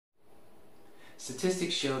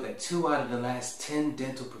Statistics show that 2 out of the last 10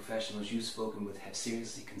 dental professionals you've spoken with have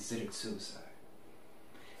seriously considered suicide.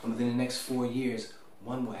 And within the next 4 years,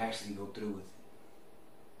 1 will actually go through with it.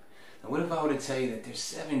 Now what if I were to tell you that there's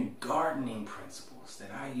 7 gardening principles that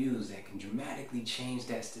I use that can dramatically change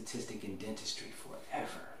that statistic in dentistry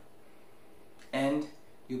forever? And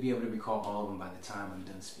you'll be able to recall all of them by the time I'm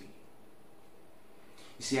done speaking.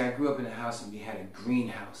 You see, I grew up in a house and we had a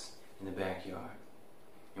greenhouse in the backyard.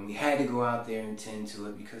 And we had to go out there and tend to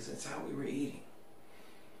it because that's how we were eating.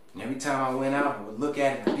 And every time I went out, I would look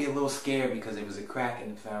at it and I'd be a little scared because there was a crack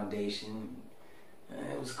in the foundation.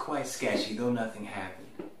 It was quite sketchy, though nothing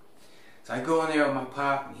happened. So I'd go in there with my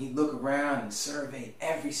pop and he'd look around and survey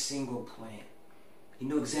every single plant. He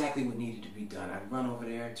knew exactly what needed to be done. I'd run over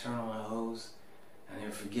there, turn on a hose, and I'd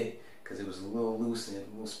never forget because it was a little loose and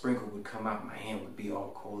a little sprinkle would come out and my hand would be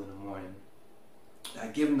all cold in the morning.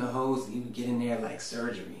 I'd give him the hose and he would get in there like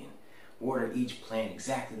surgery and water each plant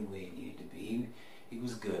exactly the way it needed to be. He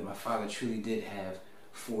was good. My father truly did have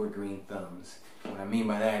 4 green thumbs. What I mean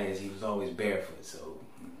by that is he was always barefoot, so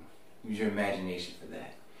use your imagination for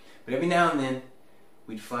that. But every now and then,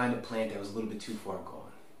 we'd find a plant that was a little bit too far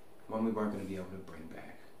gone, one we weren't going to be able to bring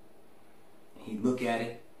back. And he'd look at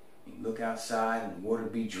it, he'd look outside, and the water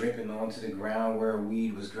would be dripping onto the ground where a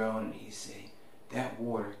weed was growing, and he'd say, that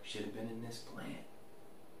water should have been in this plant.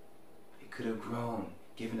 It could have grown,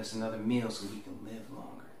 giving us another meal so we can live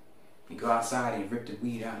longer. He'd go outside and he'd rip the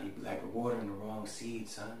weed out, he'd be like, we're watering the wrong seed,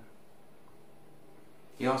 son.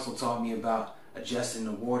 He also taught me about adjusting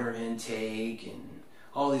the water intake and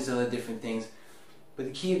all these other different things. But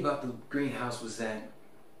the key about the greenhouse was that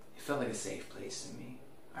it felt like a safe place to me.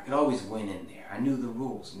 I could always win in there. I knew the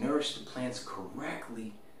rules. Nourish the plants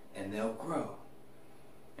correctly and they'll grow.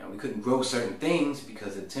 Now, we couldn't grow certain things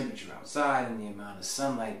because of the temperature outside and the amount of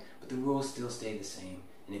sunlight, but the rules still stayed the same,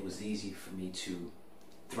 and it was easy for me to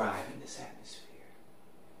thrive in this atmosphere.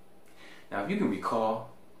 Now, if you can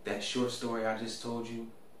recall that short story I just told you,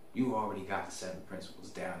 you already got the 7 principles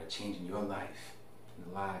down to changing your life and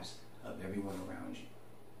the lives of everyone around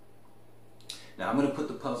you. Now, I'm going to put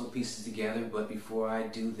the puzzle pieces together, but before I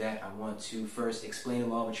do that, I want to first explain the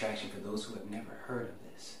law of attraction for those who have never heard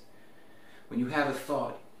of this. When you have a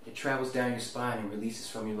thought, it travels down your spine and releases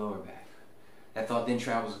from your lower back. That thought then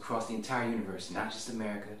travels across the entire universe, not just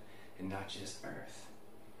America and not just Earth.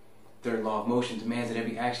 Third law of motion demands that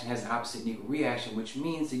every action has an opposite and equal reaction, which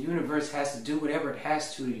means the universe has to do whatever it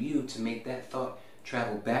has to you to make that thought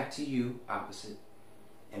travel back to you, opposite,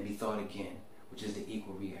 and be thought again, which is the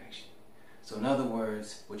equal reaction. So in other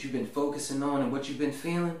words, what you've been focusing on and what you've been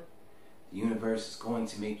feeling, the universe is going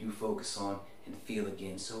to make you focus on and feel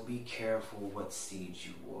again. So be careful what seeds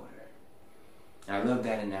you water. And I love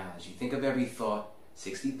that analogy. Think of every thought,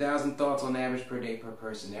 60,000 thoughts on average per day per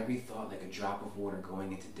person. Every thought like a drop of water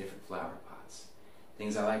going into different flower pots.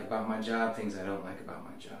 Things I like about my job, things I don't like about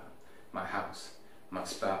my job. My house, my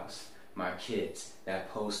spouse, my kids,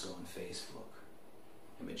 that post on Facebook.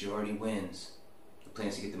 The majority wins. The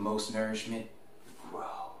plants to get the most nourishment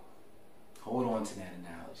grow. Hold on to that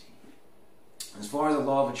analogy. As far as the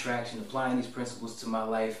law of attraction, applying these principles to my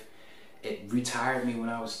life, it retired me when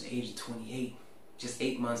I was the age of 28, just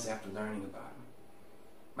 8 months after learning about them.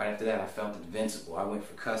 Right after that, I felt invincible. I went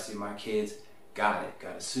for custody of my kids, got it,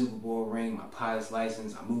 got a Super Bowl ring, my pilot's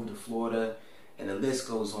license, I moved to Florida, and the list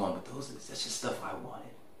goes on. But that's just stuff I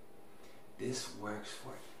wanted. This works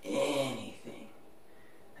for anything,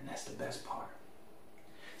 and that's the best part.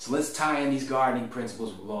 So let's tie in these gardening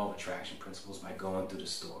principles with law of attraction principles by going through the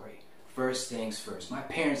story. First things first, my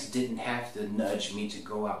parents didn't have to nudge me to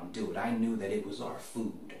go out and do it. I knew that it was our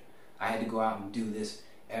food. I had to go out and do this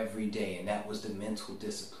every day, and that was the mental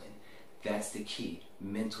discipline. That's the key,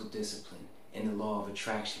 mental discipline. In the law of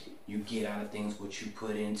attraction, you get out of things what you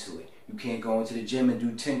put into it. You can't go into the gym and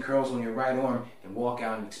do 10 curls on your right arm and walk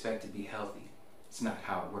out and expect to be healthy. It's not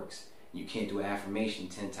how it works. You can't do an affirmation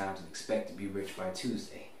 10 times and expect to be rich by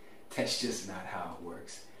Tuesday. That's just not how it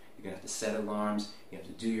works. You're going to have to set alarms, you have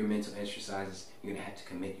to do your mental exercises, you're going to have to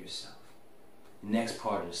commit yourself. The next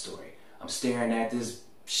part of the story, I'm staring at this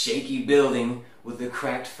shaky building with a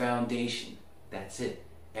cracked foundation. That's it.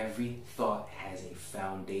 Every thought has a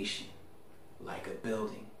foundation, like a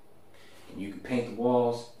building. And you can paint the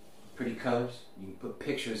walls, pretty colors, you can put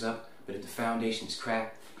pictures up, but if the foundation is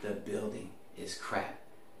cracked, the building is crap.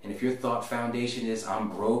 And if your thought foundation is, I'm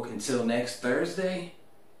broke until next Thursday,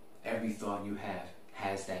 every thought you have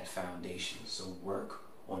has that foundation. So work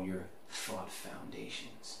on your thought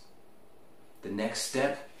foundations. The next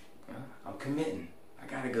step, I'm committing. I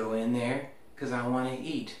gotta go in there because I want to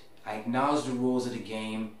eat. I acknowledge the rules of the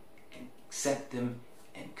game and accept them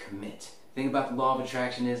and commit. The thing about the law of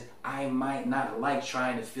attraction is I might not like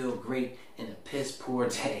trying to feel great in a piss poor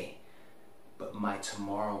day, but my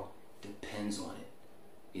tomorrow depends on it.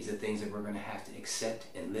 These are things that we're going to have to accept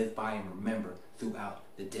and live by and remember throughout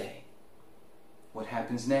the day. What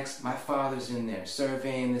happens next? My father's in there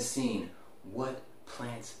surveying the scene. What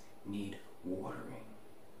plants need watering?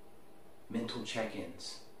 Mental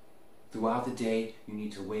check-ins. Throughout the day, you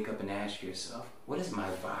need to wake up and ask yourself, what has my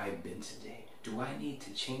vibe been today? Do I need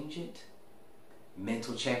to change it?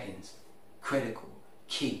 Mental check-ins. Critical.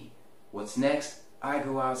 Key. What's next? I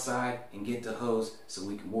go outside and get the hose so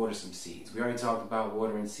we can water some seeds. We already talked about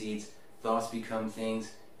watering seeds. Thoughts become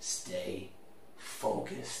things. Stay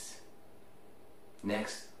focused.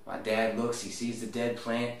 Next, my dad looks, he sees the dead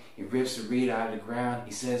plant, he rips a reed out of the ground,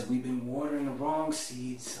 he says, we've been watering the wrong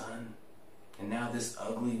seeds, son. And now this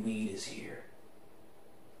ugly weed is here.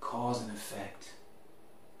 Cause and effect.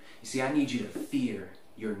 You see, I need you to fear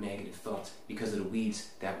your negative thoughts because of the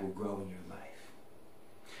weeds that will grow in your life.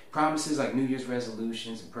 Promises like New Year's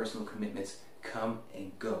resolutions and personal commitments come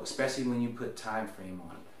and go, especially when you put time frame on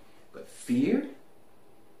them. But fear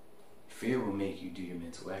will make you do your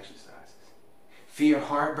mental exercises. Fear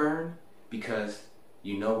heartburn because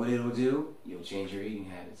you know what it'll do, you'll change your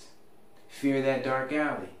eating habits. Fear that dark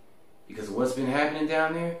alley because of what's been happening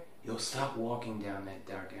down there, you'll stop walking down that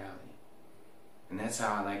dark alley. And that's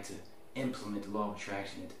how I like to implement the law of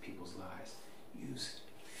attraction into people's lives. Use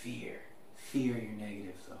fear. Fear your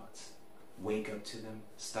negative thoughts. Wake up to them,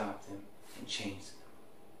 stop them, and change them.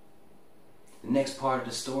 The next part of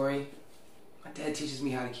the story, my dad teaches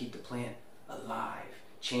me how to keep the plant alive.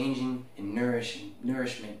 Changing and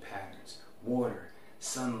nourishment patterns. Water,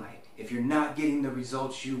 sunlight. If you're not getting the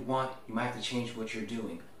results you want, you might have to change what you're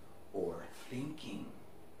doing. Or thinking.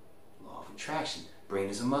 Law of attraction. Brain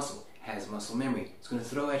is a muscle. Has muscle memory. It's going to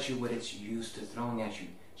throw at you what it's used to throwing at you.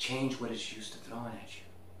 Change what it's used to throwing at you.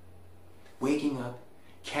 Waking up,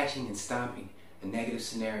 catching and stopping a negative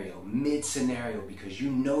scenario, mid-scenario, because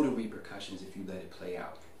you know the repercussions if you let it play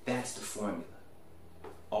out. That's the formula.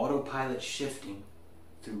 Autopilot shifting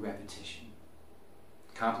through repetition.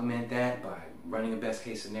 Complement that by running a best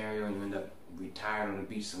case scenario and you end up retired on the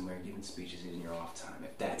beach somewhere giving speeches in your off time,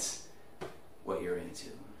 if that's what you're into.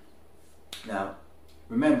 Now,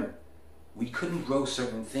 remember, we couldn't grow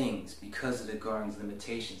certain things because of the garden's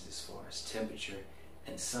limitations as far as temperature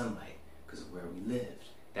and sunlight, because of where we lived.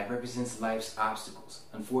 That represents life's obstacles.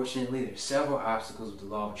 Unfortunately, there's several obstacles with the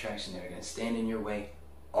law of attraction that are going to stand in your way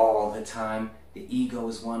all the time. The ego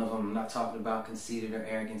is one of them. I'm not talking about conceited or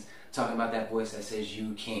arrogance. I'm talking about that voice that says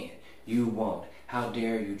you can't, you won't, how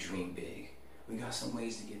dare you dream big. We got some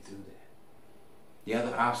ways to get through that. The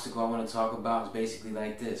other obstacle I want to talk about is basically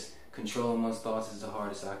like this. Controlling one's thoughts is the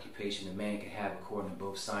hardest occupation a man can have according to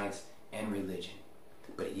both science and religion.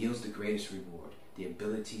 But it yields the greatest reward, the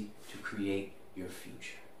ability to create your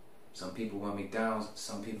future. Some people want McDonald's,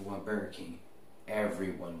 some people want Burger King.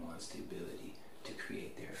 Everyone wants the ability to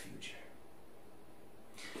create their future.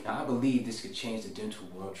 Now, I believe this could change the dental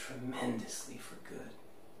world tremendously for good.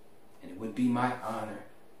 And it would be my honor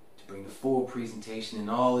to bring the full presentation in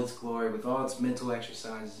all its glory with all its mental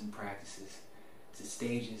exercises and practices to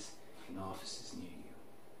stages and offices near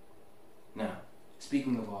you. Now,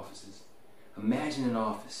 speaking of offices, imagine an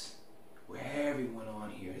office where everyone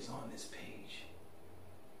on here is on this page.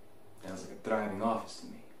 Sounds like a thriving office to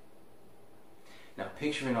me. Now,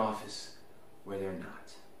 picture an office where they're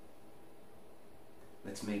not.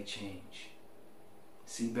 Let's make change.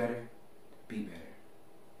 See better, be better.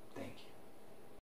 Thank you.